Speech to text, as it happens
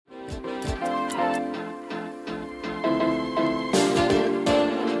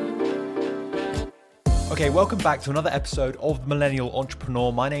Okay, welcome back to another episode of The Millennial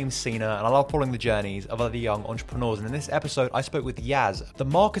Entrepreneur. My name's Sina, and I love following the journeys of other young entrepreneurs. And in this episode, I spoke with Yaz, the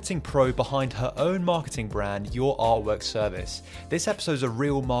marketing pro behind her own marketing brand, Your Artwork Service. This episode is a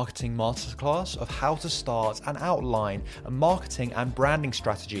real marketing masterclass of how to start and outline a marketing and branding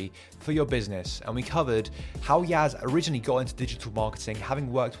strategy for your business. And we covered how Yaz originally got into digital marketing,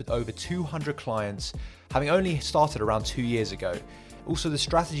 having worked with over 200 clients, having only started around 2 years ago. Also, the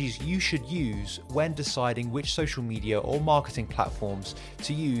strategies you should use when deciding which social media or marketing platforms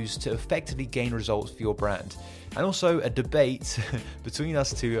to use to effectively gain results for your brand. And also a debate between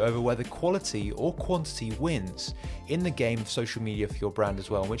us two over whether quality or quantity wins in the game of social media for your brand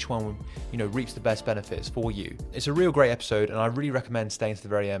as well, and which one, reaps the best benefits for you. It's a real great episode, and I really recommend staying to the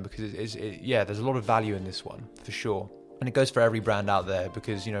very end because there's a lot of value in this one for sure. And it goes for every brand out there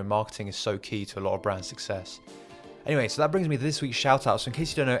because, marketing is so key to a lot of brand success. Anyway, so that brings me to this week's shout out. So in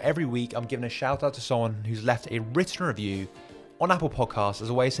case you don't know, every week I'm giving a shout out to someone who's left a written review on Apple Podcasts as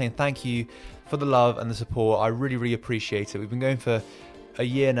a way of saying thank you for the love and the support. I really, really appreciate it. We've been going for a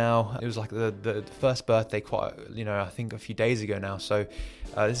year now. It was like the first birthday I think a few days ago now. So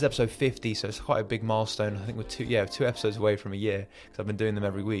this is episode 50, so it's quite a big milestone. I think we're two episodes away from a year because I've been doing them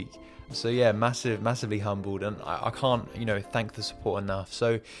every week. So yeah, massively humbled, and I can't, thank the support enough.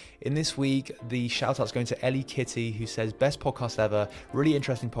 So in this week, the shout out's going to Ellie Kitty, who says, best podcast ever, really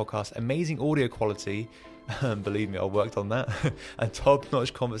interesting podcast, amazing audio quality, believe me, I worked on that, and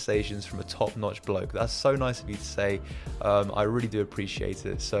top-notch conversations from a top-notch bloke. That's so nice of you to say. I really do appreciate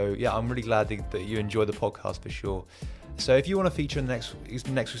it. So yeah, I'm really glad that you enjoy the podcast for sure. So if you want to feature in the next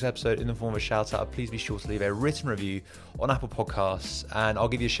week's episode in the form of a shout out, please be sure to leave a written review on Apple Podcasts, and I'll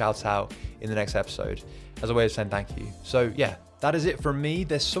give you a shout out in the next episode as a way of saying thank you. So yeah, that is it from me.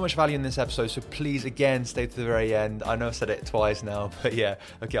 There's so much value in this episode, so please again stay to the very end. I know I've said it twice now, but yeah,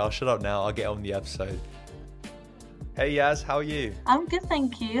 okay, I'll shut up now. I'll get on the episode. Hey Yaz, how are you? I'm good,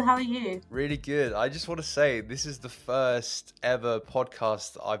 thank you. How are you? Really good. I just want to say this is the first ever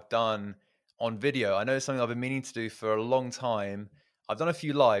podcast I've done on video. I know it's something I've been meaning to do for a long time. I've done a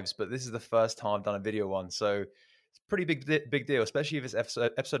few lives, but this is the first time I've done a video one. So it's a pretty big deal, especially if it's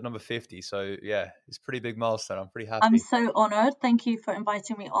episode number 50. So yeah, it's a pretty big milestone. I'm pretty happy. I'm so honored. Thank you for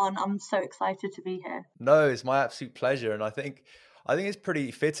inviting me on. I'm so excited to be here. No, it's my absolute pleasure. And I think it's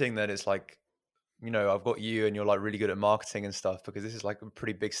pretty fitting that it's like, I've got you and you're like really good at marketing and stuff, because this is like a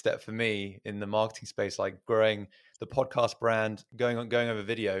pretty big step for me in the marketing space, like growing the podcast brand, going over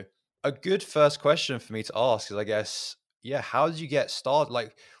video. A good first question for me to ask is, I guess, how did you get started?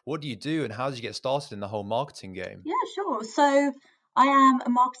 Like, what do you do and how did you get started in the whole marketing game? Yeah, sure. So I am a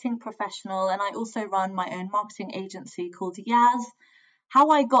marketing professional, and I also run my own marketing agency called Yaz.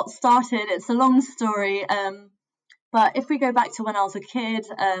 How I got started, it's a long story. But if we go back to when I was a kid,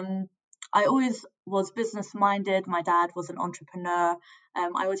 I always was business minded. My dad was an entrepreneur. I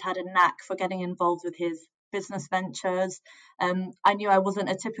always had a knack for getting involved with his business ventures. I knew I wasn't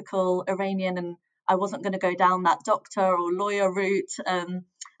a typical Iranian, and I wasn't going to go down that doctor or lawyer route. And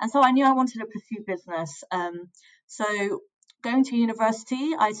so I knew I wanted to pursue business. So going to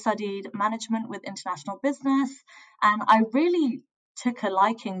university, I studied management with international business, and I really took a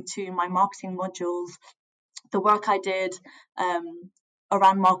liking to my marketing modules, the work I did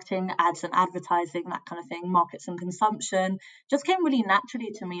around marketing, ads and advertising, that kind of thing, markets and consumption, just came really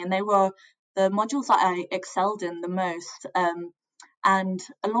naturally to me. And they were the modules that I excelled in the most. And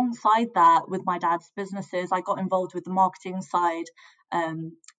alongside that, with my dad's businesses, I got involved with the marketing side,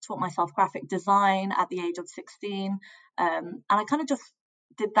 taught myself graphic design at the age of 16. And I kind of just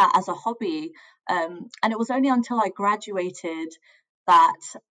did that as a hobby. And it was only until I graduated that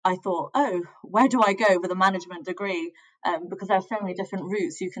I thought, oh, where do I go with a management degree? Because there are so many different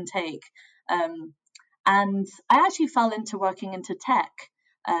routes you can take. And I actually fell into working into tech.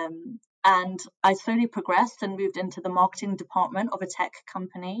 And I slowly progressed and moved into the marketing department of a tech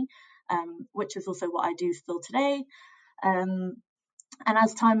company, which is also what I do still today. And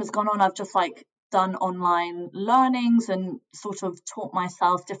as time has gone on, I've just done online learnings and sort of taught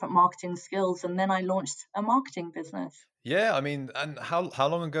myself different marketing skills. And then I launched a marketing business. Yeah, I mean, and how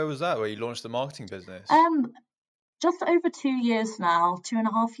long ago was that where you launched the marketing business? Just over 2 years now,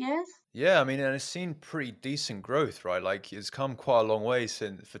 2.5 years. Yeah, I mean, and it's seen pretty decent growth, right? Like it's come quite a long way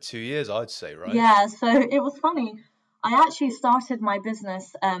for 2 years, I'd say, right? Yeah, so it was funny. I actually started my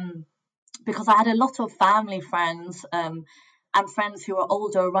business because I had a lot of family friends and friends who were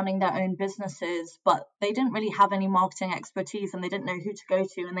older running their own businesses, but they didn't really have any marketing expertise and they didn't know who to go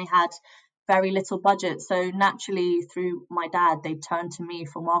to, and they had very little budget. So naturally, through my dad, they'd turn to me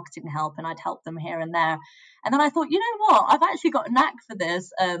for marketing help, and I'd help them here and there. And then I thought, you know what? I've actually got a knack for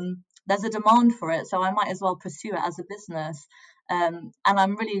this. there's a demand for it, so I might as well pursue it as a business. And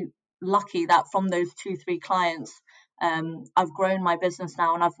I'm really lucky that from those 2-3 clients, I've grown my business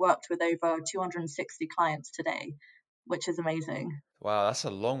now, and I've worked with over 260 clients today, which is amazing. Wow, that's a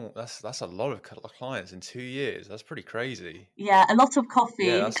lot of clients in 2 years. That's pretty crazy. Yeah, a lot of Yeah, coffee.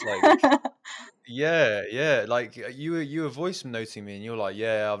 that's like yeah, yeah. Like you were voice noting me, and you're like,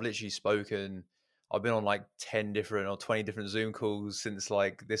 yeah, I've literally spoken. I've been on like 10 different or 20 different Zoom calls since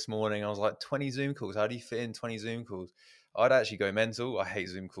like this morning. I was like, 20 Zoom calls. How do you fit in 20 Zoom calls? I'd actually go mental. I hate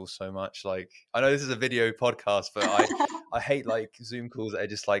Zoom calls so much. Like, I know this is a video podcast, but I hate like Zoom calls that are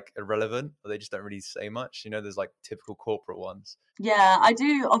just like irrelevant, or they just don't really say much. You know, there's like typical corporate ones. Yeah, I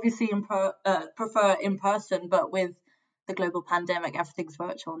do obviously prefer in person, but with the global pandemic, everything's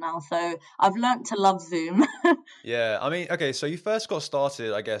virtual now. So I've learnt to love Zoom. Yeah, I mean, okay, so you first got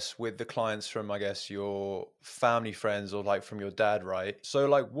started, I guess, with the clients from, I guess, your family, friends, or like from your dad, right? So,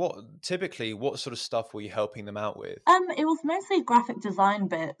 like, what sort of stuff were you helping them out with? It was mostly graphic design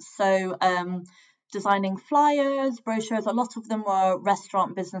bits. So designing flyers, brochures. A lot of them were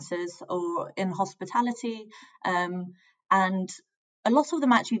restaurant businesses or in hospitality. And a lot of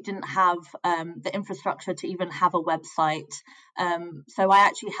them actually didn't have the infrastructure to even have a website. So I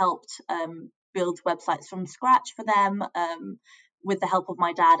actually helped build websites from scratch for them with the help of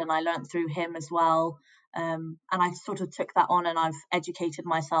my dad, and I learned through him as well. And I sort of took that on, and I've educated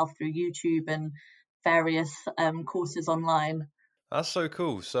myself through YouTube and various courses online. That's so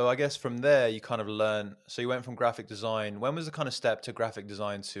cool. So, I guess from there, you kind of learn. So, you went from graphic design. When was the kind of step to graphic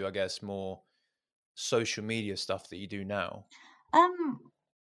design to, I guess, more social media stuff that you do now? Um,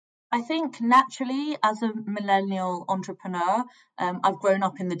 I think naturally, as a millennial entrepreneur, I've grown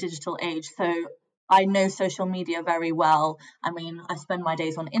up in the digital age, so I know social media very well. I mean, I spend my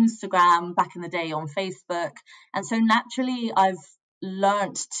days on Instagram, back in the day on Facebook, and so naturally, I've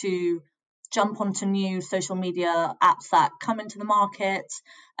learnt to jump onto new social media apps that come into the market.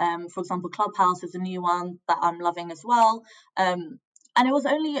 For example, Clubhouse is a new one that I'm loving as well. And it was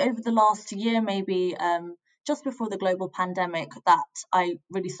only over the last year, maybe just before the global pandemic, that I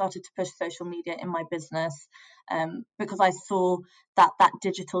really started to push social media in my business, because I saw that that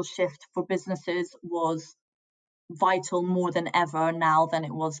digital shift for businesses was vital more than ever now than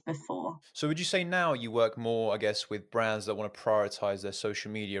it was before. So, would you say now you work more, I guess, with brands that want to prioritize their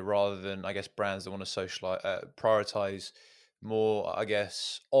social media rather than, I guess, brands that want to prioritize more, I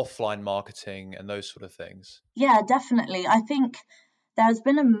guess, offline marketing and those sort of things? Yeah, definitely. I think there's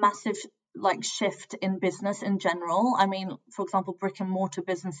been a massive shift in business in general. I mean, for example, brick and mortar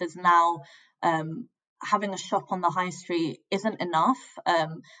businesses now, um, having a shop on the high street isn't enough.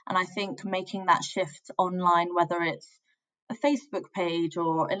 And I think making that shift online, whether it's a Facebook page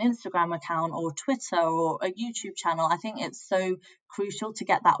or an Instagram account or Twitter or a YouTube channel, I think it's so crucial to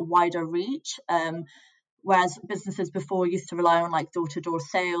get that wider reach. Whereas businesses before used to rely on like door to door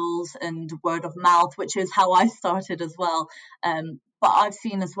sales and word of mouth, which is how I started as well. But I've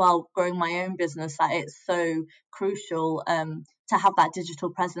seen as well, growing my own business, that it's so crucial to have that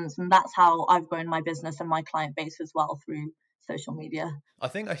digital presence. And that's how I've grown my business and my client base as well, through social media. I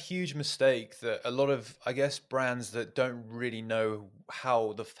think a huge mistake that a lot of, I guess, brands that don't really know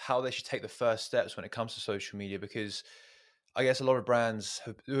how they should take the first steps when it comes to social media, because I guess a lot of brands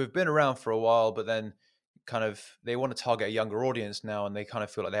who have been around for a while, but then kind of they want to target a younger audience now, and they kind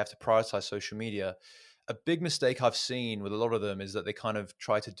of feel like they have to prioritize social media. A big mistake I've seen with a lot of them is that they kind of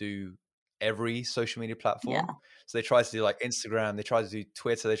try to do every social media Yeah, platform. So they try to do like Instagram, they try to do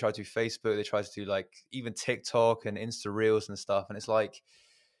Twitter, they try to do Facebook, they try to do like even TikTok and Insta Reels and stuff. And it's like,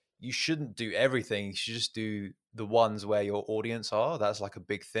 you shouldn't do everything. You should just do the ones where your audience are. That's like a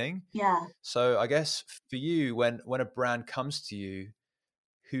big thing. yeah, So I guess for you, when a brand comes to you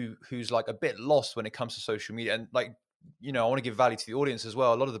who's like a bit lost when it comes to social media, and like, I want to give value to the audience as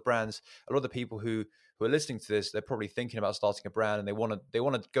well. A lot of the brands, a lot of the people who are listening to this, they're probably thinking about starting a brand, and they want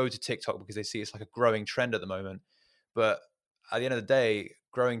to go to TikTok because they see it's like a growing trend at the moment. But at the end of the day,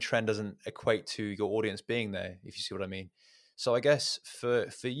 growing trend doesn't equate to your audience being there, if you see what I mean. So I guess for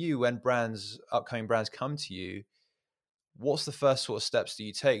you, when upcoming brands come to you, what's the first sort of steps that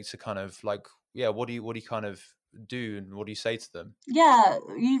you take to kind of like, yeah, what do you kind of do, and what do you say to them? yeah.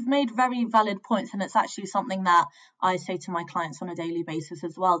 You've made very valid points, and it's actually something that I say to my clients on a daily basis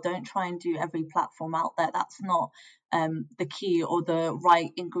as well. Don't try and do every platform out there. That's not the key or the right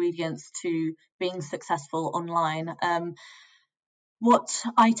ingredients to being successful online. What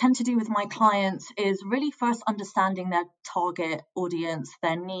I tend to do with my clients is really first understanding their target audience,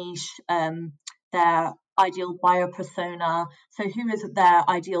 their niche, their ideal buyer persona. So, who is their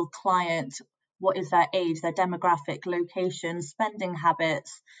ideal client? what is their age, their demographic, location, spending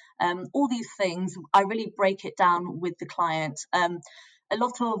habits, all these things. I really break it down with the client. A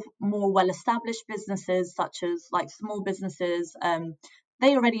lot of more well-established businesses, such as like small businesses,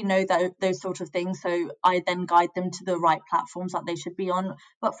 they already know those sort of things. So I then guide them to the right platforms that they should be on.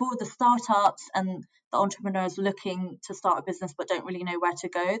 But for the startups and the entrepreneurs looking to start a business but don't really know where to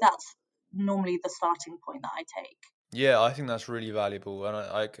go, that's normally the starting point that I take. Yeah, I think that's really valuable,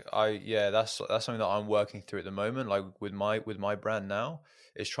 and yeah, that's something that I'm working through at the moment. Like with my brand now,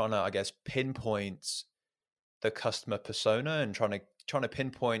 is trying to, I guess, pinpoint the customer persona and trying to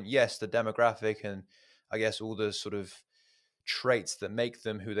pinpoint, yes, the demographic and I guess all the sort of traits that make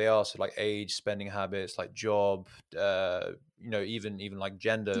them who they are. So like age, spending habits, like job, even like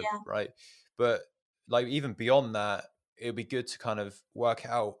gender, Yeah. right? But like even beyond that, it'd be good to kind of work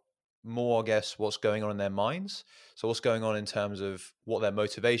out more, I guess, what's going on in their minds. So what's going on in terms of what their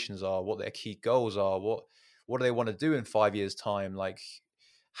motivations are, what their key goals are, what do they want to do in 5 years' time, like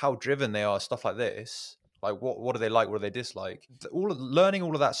how driven they are, stuff like this. Like what do they like, what do they dislike? Learning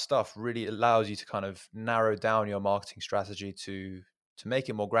all of that stuff really allows you to kind of narrow down your marketing strategy to make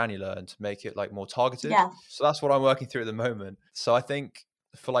it more granular and to make it like more targeted. Yeah. So that's what I'm working through at the moment. So I think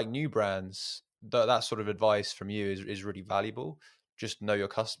for like new brands, that sort of advice from you is really valuable. Just know your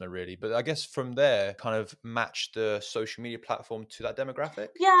customer, really. But I guess from there, kind of match the social media platform to that demographic.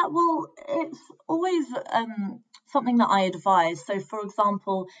 Yeah, well, it's always something that I advise. So, for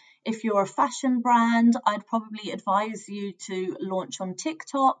example, if you're a fashion brand, I'd probably advise you to launch on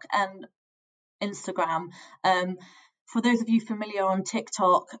TikTok and Instagram. For those of you familiar on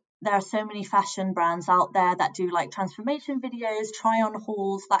TikTok, there are so many fashion brands out there that do like transformation videos, try on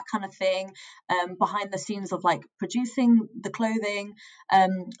hauls, that kind of thing, behind the scenes of like producing the clothing.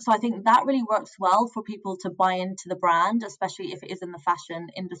 So I think that really works well for people to buy into the brand, especially if it is in the fashion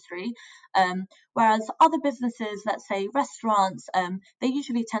industry. Whereas other businesses, let's say restaurants, they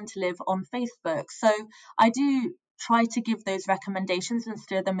usually tend to live on Facebook. So I do try to give those recommendations and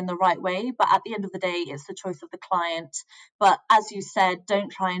steer them in the right way. But at the end of the day, it's the choice of the client. But as you said,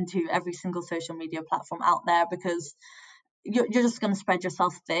 don't try and do every single social media platform out there, because you're just going to spread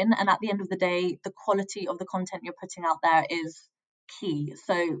yourself thin. And at the end of the day, the quality of the content you're putting out there is key.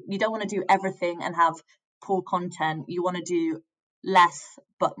 So you don't want to do everything and have poor content. You want to do less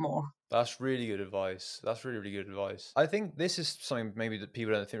but more. That's really good advice. That's really, really good advice. I think this is something maybe that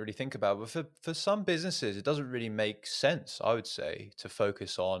people don't really think about, but for some businesses, it doesn't really make sense, I would say, to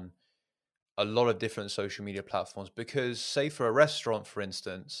focus on a lot of different social media platforms. Because say for a restaurant, for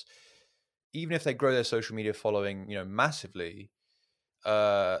instance, even if they grow their social media following, massively,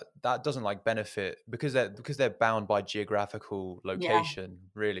 that doesn't like benefit because they're bound by geographical location,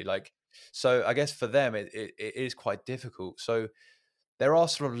 really. Like, so I guess for them, it is quite difficult. So there are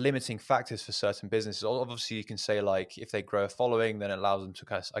sort of limiting factors for certain businesses. Obviously, you can say like if they grow a following, then it allows them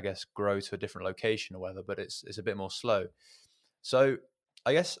to, I guess, grow to a different location or whatever. But it's a bit more slow. So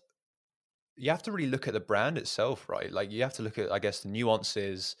I guess you have to really look at the brand itself, right? Like you have to look at, I guess, the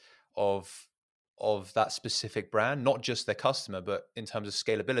nuances of that specific brand, not just their customer, but in terms of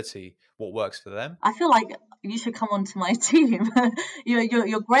scalability, what works for them. I feel like you should come onto my team.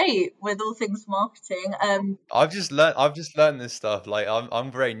 You're great with all things marketing. I've just learned this stuff. Like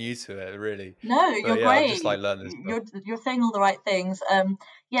I'm very new to it, really. No, you're yeah, great. I've just like learned this stuff. You're saying all the right things.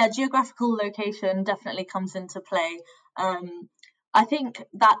 Yeah, geographical location definitely comes into play. I think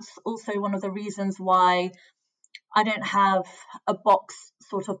that's also one of the reasons why I don't have a box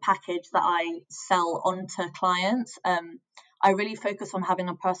sort of package that I sell onto clients. I really focus on having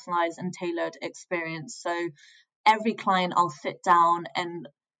a personalized and tailored experience. So every client, I'll sit down and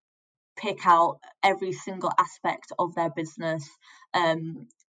pick out every single aspect of their business,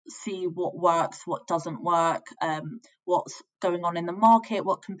 see what works, what doesn't work, what's going on in the market,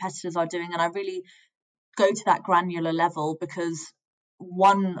 what competitors are doing. And I really go to that granular level, because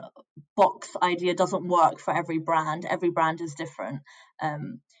one box idea doesn't work for every brand. Every brand is different.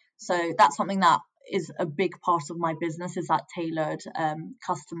 So that's something that is a big part of my business, is that tailored,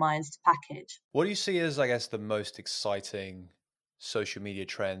 customized package. What do you see as, I guess, the most exciting social media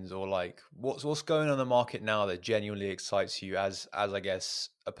trends, or like what's going on in the market now that genuinely excites you as I guess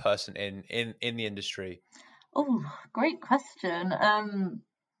a person in the industry? Oh, great question.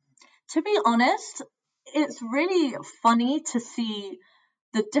 To be honest, it's really funny to see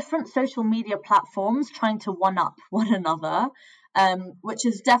the different social media platforms trying to one up one another, which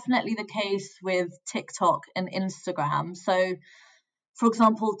is definitely the case with TikTok and Instagram. So, for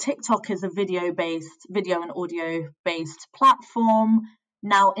example, TikTok is a video and audio based platform.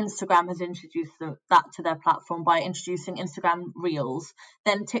 now Instagram has introduced that to their platform by introducing Instagram Reels.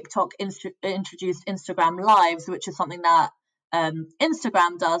 Then TikTok introduced Instagram Lives, which is something that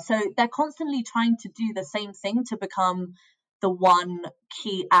Instagram does. So they're constantly trying to do the same thing to become the one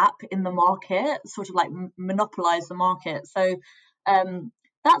key app in the market, sort of like monopolize the market. So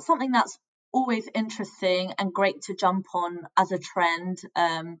that's something that's always interesting and great to jump on as a trend.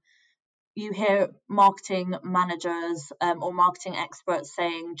 You hear marketing managers or marketing experts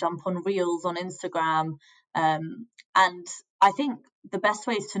saying jump on Reels on Instagram. And I think the best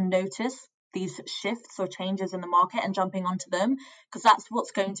way is to notice these shifts or changes in the market and jumping onto them, because that's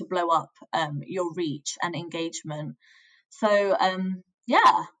what's going to blow up your reach and engagement. So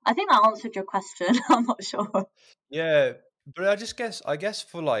yeah, I think that answered your question. I'm not sure. Yeah, but I guess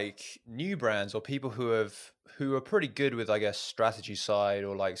for like new brands or people who are pretty good with, I guess, strategy side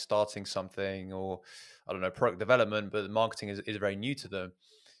or like starting something, or I don't know, product development, but marketing is very new to them.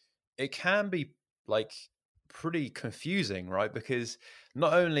 It can be like pretty confusing, right? Because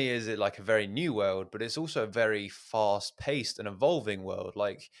not only is it like a very new world, but it's also a very fast paced and evolving world.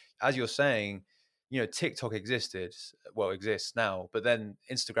 Like, as you're saying, TikTok exists now, but then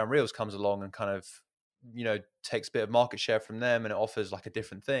Instagram Reels comes along and kind of, takes a bit of market share from them, and it offers like a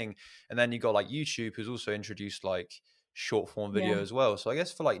different thing. And then you got like YouTube, who's also introduced like short form video Yeah, as well. So I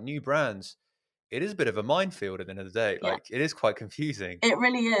guess for like new brands, it is a bit of a minefield at the end of the day. yeah, Like, it is quite confusing. it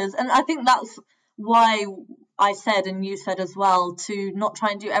really is. And I think that's why I said, and you said as well, to not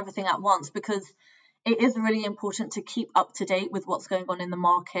try and do everything at once, because it is really important to keep up to date with what's going on in the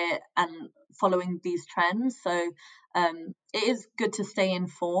market and following these trends. So it is good to stay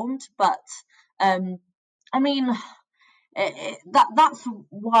informed, but I mean, that's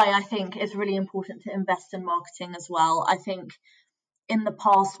why I think it's really important to invest in marketing as well. I think in the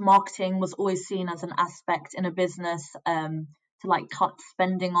past, marketing was always seen as an aspect in a business to like cut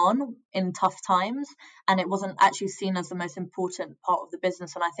spending on in tough times, and it wasn't actually seen as the most important part of the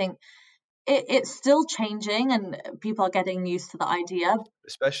business. And I think it's still changing, and people are getting used to the idea.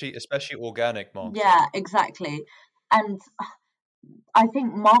 Especially organic Yeah, marketing. exactly. And I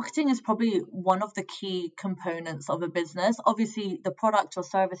think marketing is probably one of the key components of a business. Obviously, the product or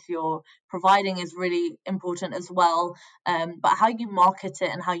service you're providing is really important as well. But how you market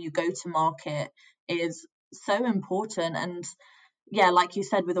it and how you go to market is so important. And yeah, like you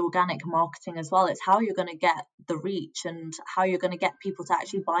said, with organic marketing as well, it's how you're going to get the reach and how you're going to get people to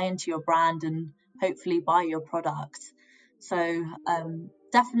actually buy into your brand and hopefully buy your product. So,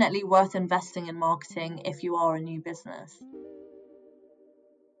 definitely worth investing in marketing if you are a new business.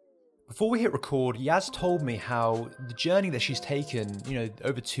 Before we hit record, Yaz told me how the journey that she's taken,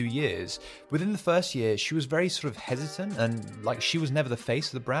 over 2 years, within the first year, she was very sort of hesitant and like she was never the face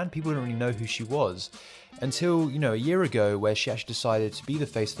of the brand. People didn't really know who she was until, a year ago where she actually decided to be the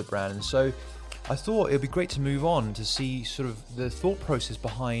face of the brand. And so I thought it would be great to move on to see sort of the thought process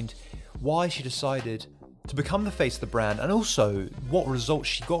behind why she decided to become the face of the brand, and also what results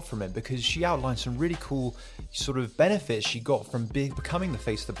she got from it, because she outlined some really cool sort of benefits she got from becoming the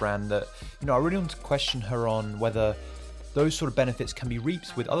face of the brand that, I really want to question her on whether those sort of benefits can be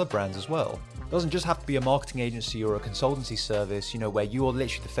reaped with other brands as well. It doesn't just have to be a marketing agency or a consultancy service, where you're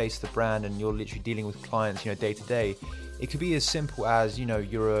literally the face of the brand and you're literally dealing with clients, day to day. It could be as simple as,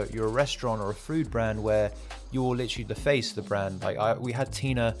 you're a restaurant or a food brand where you're literally the face of the brand. Like we had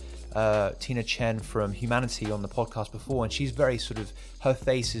Tina Chen from Humanity on the podcast before, and she's very sort of, her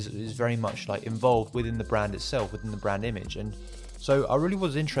face is very much like involved within the brand itself, within the brand image. And so I really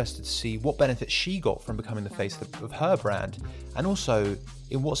was interested to see what benefits she got from becoming the face of her brand, and also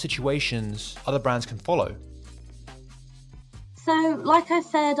in what situations other brands can follow. So, like I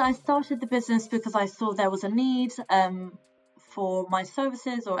said, I started the business because I saw there was a need for my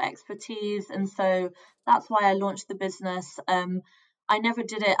services or expertise, and so that's why I launched the business. I never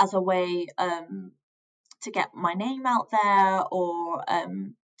did it as a way to get my name out there or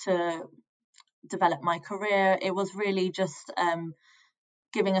to develop my career. It was really just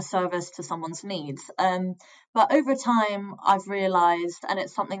giving a service to someone's needs. But over time, I've realized, and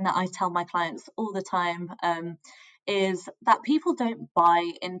it's something that I tell my clients all the time, is that people don't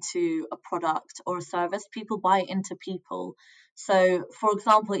buy into a product or a service, people buy into people. So, for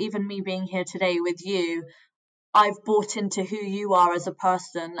example, even me being here today with you, I've bought into who you are as a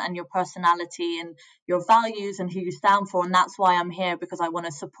person and your personality and your values and who you stand for. And that's why I'm here, because I want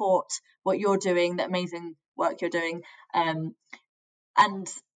to support what you're doing, the amazing work you're doing. And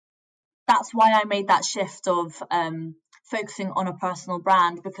that's why I made that shift of focusing on a personal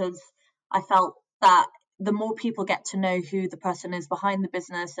brand, because I felt that the more people get to know who the person is behind the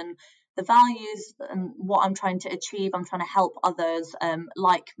business and the values and what I'm trying to achieve. I'm trying to help others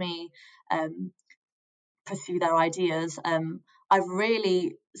like me pursue their ideas. I've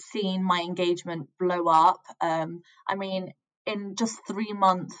really seen my engagement blow up. I mean, in just 3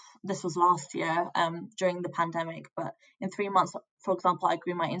 months, this was last year during the pandemic, but in 3 months, for example, I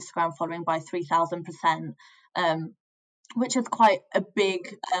grew my Instagram following by 3,000%, which is quite a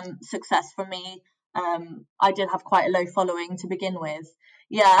big success for me. I did have quite a low following to begin with.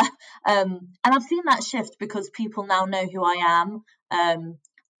 Yeah. And I've seen that shift because people now know who I am,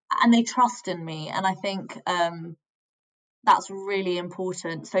 and they trust in me. And I think that's really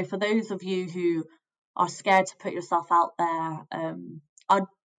important. So for those of you who are scared to put yourself out there, I'd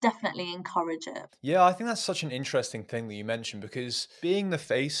definitely encourage it. Yeah, I think that's such an interesting thing that you mentioned, because being the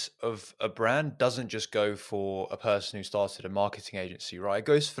face of a brand doesn't just go for a person who started a marketing agency, right? It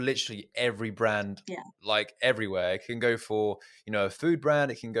goes for literally every brand, Yeah. like everywhere. It can go for, a food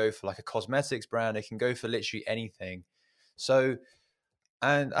brand, it can go for like a cosmetics brand, it can go for literally anything. So,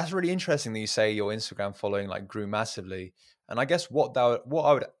 and that's really interesting that you say your Instagram following like grew massively. And I guess what I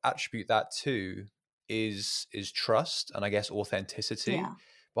would attribute that to is trust, and I guess authenticity Yeah.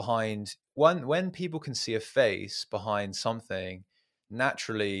 behind when people can see a face behind something.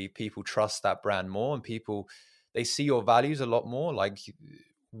 Naturally people trust that brand more, and people, they see your values a lot more, like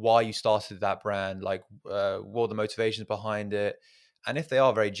why you started that brand, like what are the motivations behind it. And if they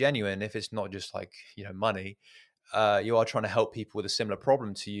are very genuine, if it's not just like money, you are trying to help people with a similar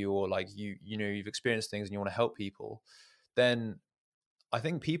problem to you, or like you've experienced things and you want to help people, then I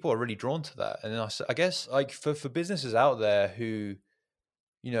think people are really drawn to that. And I guess like for businesses out there who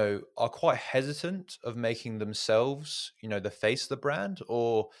are quite hesitant of making themselves the face of the brand,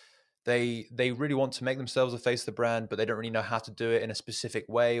 or they really want to make themselves the face of the brand, but they don't really know how to do it in a specific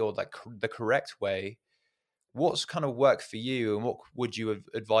way, or like the correct way. What's kind of work for you, and what would you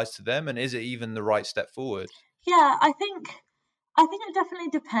advise to them, and is it even the right step forward? Yeah, I think it definitely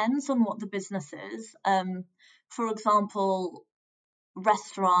depends on what the business is. For example,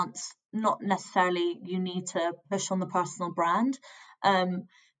 restaurants, not necessarily you need to push on the personal brand.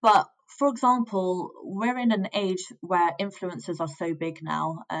 But for example, we're in an age where influencers are so big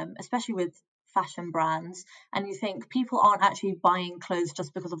now, especially with fashion brands. And you think people aren't actually buying clothes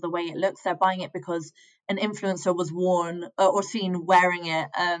just because of the way it looks, they're buying it because an influencer was worn or seen wearing it.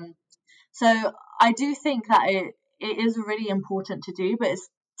 So I do think that it is really important to do, but it's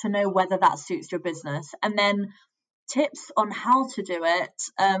to know whether that suits your business. And then tips on how to do it.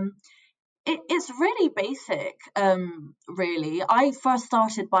 It's really basic, really. I first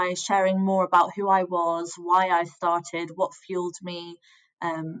started by sharing more about who I was, why I started, what fueled me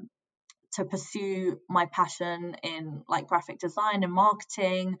to pursue my passion in like graphic design and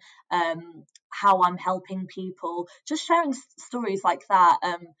marketing, how I'm helping people. Just sharing stories like that,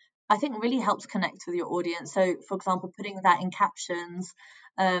 I think really helps connect with your audience. So, for example, putting that in captions.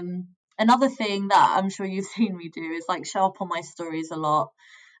 Another thing that I'm sure you've seen me do is like show up on my stories a lot,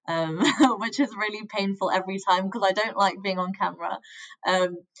 which is really painful every time because I don't like being on camera.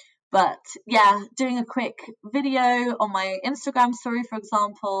 But yeah, doing a quick video on my Instagram story, for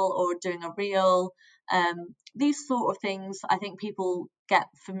example, or doing a reel, these sort of things, I think people get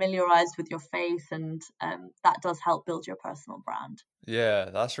familiarized with your face, and that does help build your personal brand. Yeah,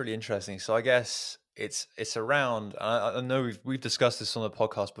 that's really interesting. So I guess it's around. I know we've discussed this on the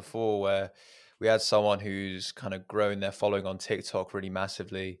podcast before, where we had someone who's kind of grown their following on TikTok really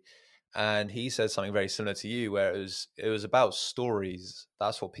massively, and he said something very similar to you, where it was about stories.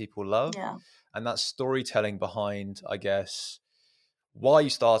 That's what people love, Yeah, and that storytelling behind, I guess, why you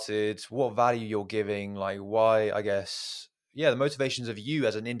started, what value you're giving, like why, I guess, yeah, the motivations of you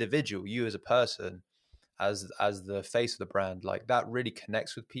as an individual, you as a person, as the face of the brand, like that really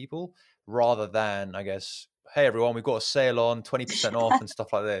connects with people, rather than, I guess, hey everyone, we've got a sale on 20% off and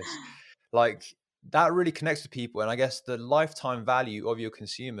stuff like this. Like that really connects with people, and I guess the lifetime value of your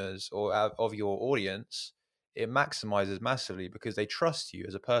consumers, or of your audience, it maximizes massively because they trust you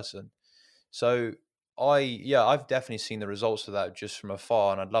as a person. So I've definitely seen the results of that just from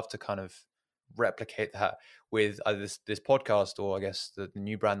afar, and I'd love to kind of replicate that with this podcast, or I guess the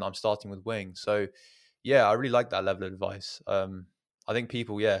new brand that I'm starting with, Wing. So yeah, I really like that level of advice. I think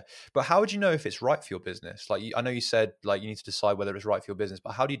people, yeah. But how would you know if it's right for your business? Like, I know you said like you need to decide whether it's right for your business,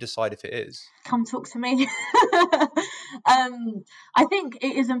 but how do you decide if it is? come talk to me. I think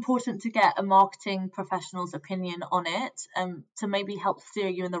it is important to get a marketing professional's opinion on it, to maybe help steer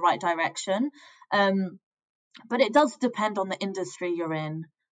you in the right direction. But it does depend on the industry you're in,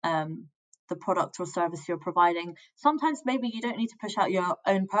 the product or service you're providing. Sometimes maybe you don't need to push out your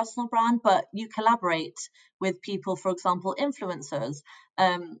own personal brand, but you collaborate with people, for example, influencers.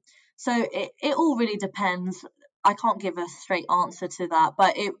 So it all really depends. I can't give a straight answer to that,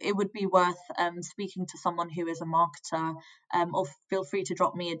 but it would be worth speaking to someone who is a marketer, or feel free to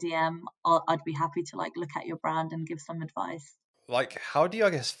drop me a DM. I'd be happy to like look at your brand and give some advice. Like, how do you, I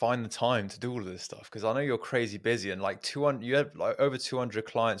guess, find the time to do all of this stuff? Because I know you're crazy busy, and like 200, you had like over 200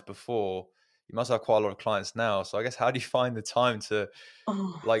 clients before. You must have quite a lot of clients now. So I guess, how do you find the time to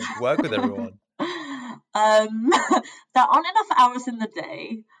Oh. like work with everyone? There aren't enough hours in the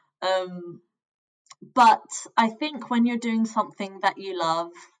day. But I think when you're doing something that you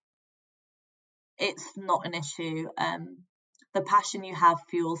love, it's not an issue. The passion you have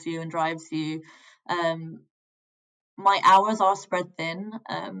fuels you and drives you. Um, my hours are spread thin.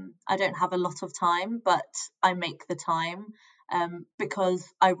 I don't have a lot of time, but I make the time, because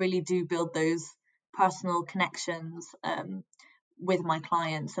I really do build those personal connections with my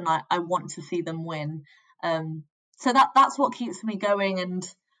clients, and I want to see them win. So that's what keeps me going. And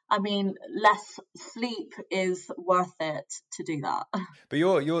I mean, less sleep is worth it to do that. But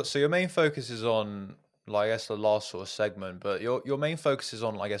your main focus is on, like, I guess the last sort of segment, but your main focus is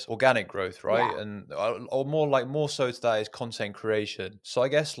on, I guess, organic growth, right? Yeah. And or more so to that is content creation. So I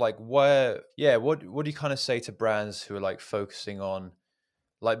guess like what do you kind of say to brands who are like focusing on,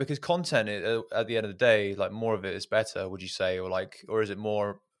 like, because content at the end of the day, like more of it is better, would you say, or like, or is it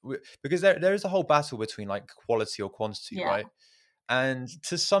more because there is a whole battle between like quality or quantity, Yeah. right? And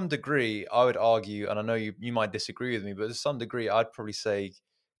to some degree, I would argue, and I know you might disagree with me, but to some degree, I'd probably say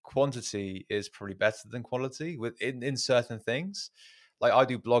quantity is probably better than quality in certain things. Like, I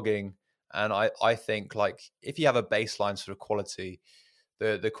do blogging, and I think like if you have a baseline sort of quality,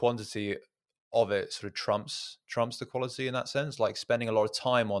 the quantity of it sort of trumps the quality in that sense. Like, spending a lot of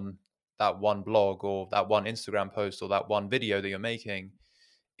time on that one blog or that one Instagram post or that one video that you're making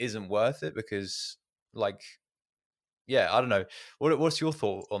isn't worth it, because like, yeah, I don't know. What's your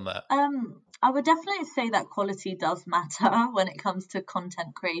thought on that? I would definitely say that quality does matter when it comes to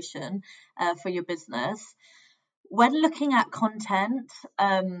content creation for your business. When looking at content,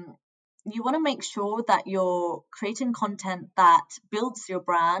 you want to make sure that you're creating content that builds your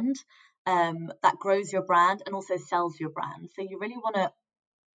brand, that grows your brand, and also sells your brand. So you really want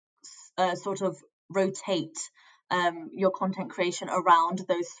to sort of rotate your content creation around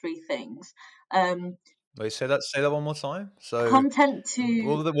those three things. Um, Wait, say that one more time. So, content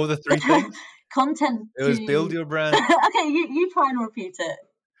what to were the three things? content It was build to your brand. okay, you try and repeat it.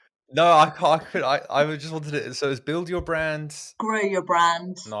 No, I can't. I just wanted it. So it's build your brand. Grow your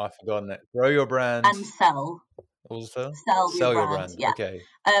brand No, I've forgotten it. Grow your brand. and sell. Also, Sell your sell your brand. brand. Yeah. Okay,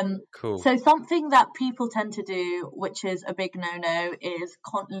 Um, cool. so something that people tend to do, which is a big no-no, is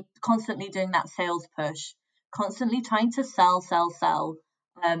constantly doing that sales push, constantly trying to sell.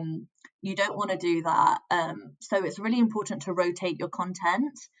 Um, you don't want to do that. So it's really important to rotate your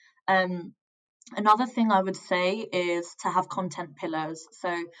content. Um, Another thing I would say is to have content pillars.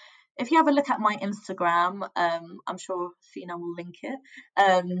 So if you have a look at my Instagram, I'm sure Sina will link it.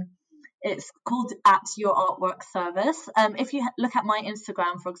 It's called at your artwork service. If you look at my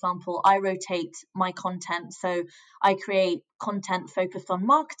Instagram, for example, I rotate my content. So I create content focused on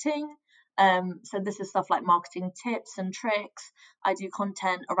marketing. So this is stuff like marketing tips and tricks. I do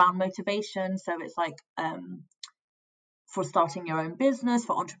content around motivation. So it's like for starting your own business,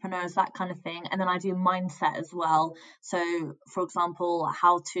 for entrepreneurs, that kind of thing. And then I do mindset as well. So, for example,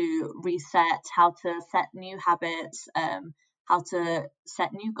 how to reset, how to set new habits, how to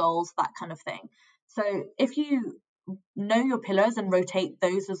set new goals, that kind of thing. So, if you know your pillars and rotate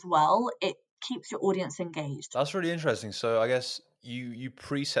those as well, it keeps your audience engaged. That's really interesting. So I guess you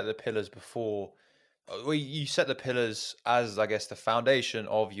preset the pillars before. Well, you set the pillars as, I guess, the foundation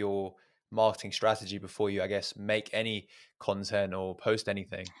of your marketing strategy before you, I guess, make any content or post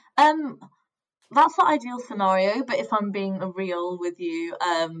anything. Um, that's the ideal scenario, but if I'm being real with you,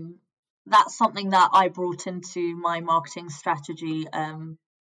 that's something that I brought into my marketing strategy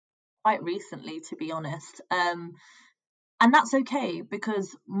quite recently, to be honest. And that's okay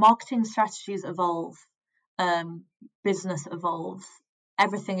because marketing strategies evolve, um, business evolves,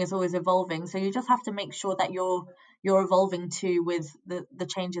 everything is always evolving. So you just have to make sure that you're evolving too with the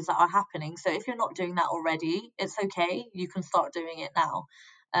changes that are happening. So if you're not doing that already, it's okay. You can start doing it now.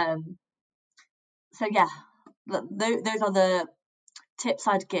 Um, so yeah, those are the tips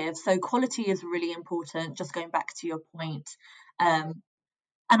I'd give. So quality is really important. Just going back to your point, um,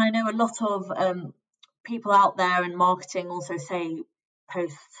 and I know a lot of people out there in marketing also say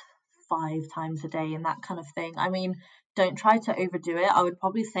post 5 times a day and that kind of thing. I mean, don't try to overdo it. I would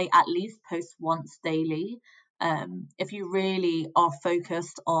probably say at least post once daily, if you really are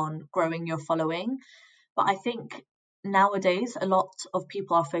focused on growing your following. But I think nowadays a lot of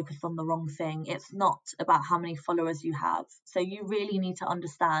people are focused on the wrong thing. It's not about how many followers you have. So you really need to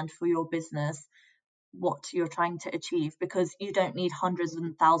understand for your business what you're trying to achieve, because you don't need hundreds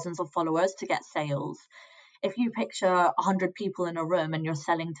and thousands of followers to get sales. If you picture 100 people in a room and you're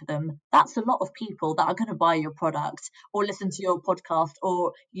selling to them, that's a lot of people that are going to buy your product or listen to your podcast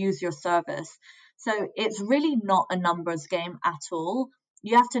or use your service. So it's really not a numbers game at all.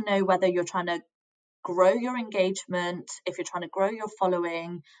 You have to know whether you're trying to grow your engagement, if you're trying to grow your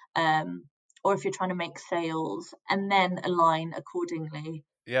following, or if you're trying to make sales, and then align accordingly.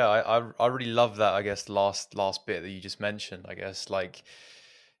 Yeah, I really love that, I guess, last bit that you just mentioned. I guess, like,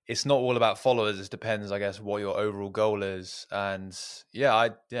 it's not all about followers. It depends, I guess, what your overall goal is. And I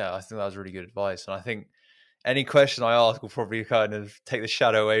think that was really good advice. And I think any question I ask will probably kind of take the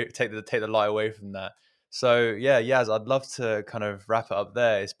shadow away, take the light away from that. So yeah, Yaz, I'd love to kind of wrap it up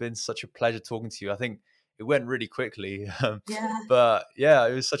there. It's been such a pleasure talking to you. I think it went really quickly, but yeah,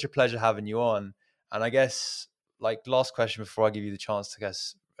 it was such a pleasure having you on. And I guess, like, last question before I give you the chance to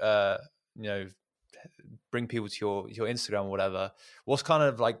guess, bring people to your Instagram or whatever. What's kind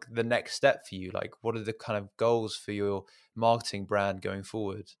of like the next step for you? Like, what are the kind of goals for your marketing brand going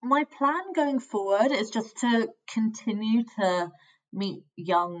forward? My plan going forward is just to continue to meet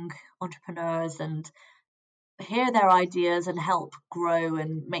young entrepreneurs and hear their ideas and help grow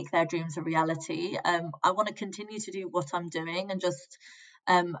and make their dreams a reality. I want to continue to do what I'm doing and just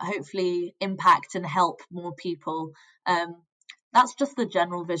hopefully impact and help more people. That's just the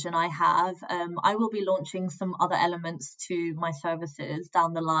general vision I have. I will be launching some other elements to my services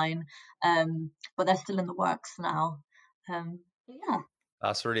down the line, but they're still in the works now. Yeah.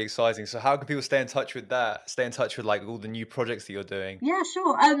 That's really exciting. So how can people stay in touch with that? Stay in touch with, like, all the new projects that you're doing? Yeah,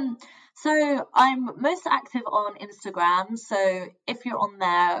 sure. So I'm most active on Instagram. So if you're on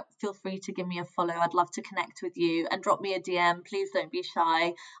there, feel free to give me a follow. I'd love to connect with you and drop me a DM. Please don't be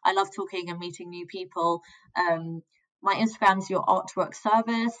shy. I love talking and meeting new people. My Instagram's Your Artwork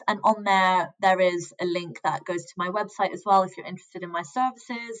Service, and on there is a link that goes to my website as well if you're interested in my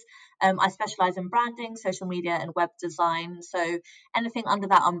services. I specialize in branding, social media, and web design. So anything under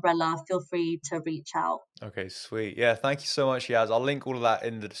that umbrella, feel free to reach out. Okay, sweet. Yeah, thank you so much, Yaz. I'll link all of that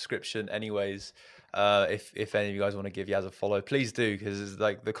in the description anyways. If any of you guys want to give Yaz a follow, please do, because it's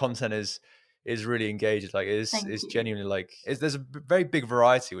like the content is really engaged. Like, it's genuinely, like, there's a very big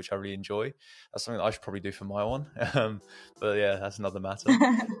variety, which I really enjoy. That's something that I should probably do for my one. But yeah, that's another matter.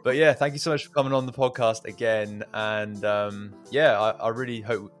 But yeah, thank you so much for coming on the podcast again. And I really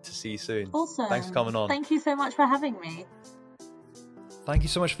hope to see you soon. Awesome. Thanks for coming on. Thank you so much for having me. Thank you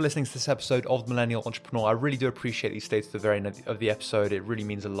so much for listening to this episode of The Millennial Entrepreneur. I really do appreciate that you stayed to the very end of the episode. It really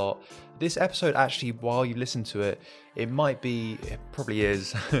means a lot. This episode, actually, while you listen to it, it probably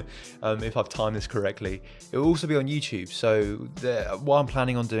is, if I've timed this correctly, it will also be on YouTube. So what I'm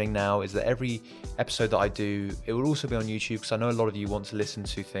planning on doing now is that every episode that I do, it will also be on YouTube, because I know a lot of you want to listen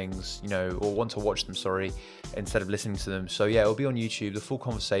to things, or want to watch them, instead of listening to them. So yeah, it'll be on YouTube, the full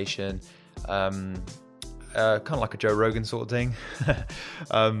conversation, kind of like a Joe Rogan sort of thing.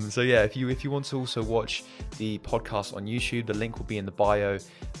 So yeah, if you want to also watch the podcast on YouTube, the link will be in the bio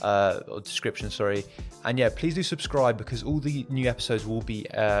or description, and yeah, please do subscribe, because all the new episodes will be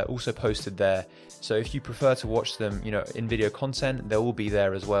also posted there. So if you prefer to watch them in video content, they will be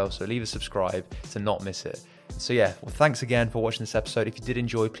there as well, so leave a subscribe to not miss it. So yeah, well, thanks again for watching this episode. If you did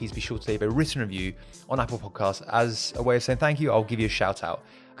enjoy, please be sure to leave a written review on Apple Podcasts. As a way of saying thank you, I'll give you a shout out,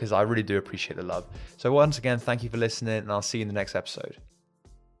 because I really do appreciate the love. So once again, thank you for listening, and I'll see you in the next episode.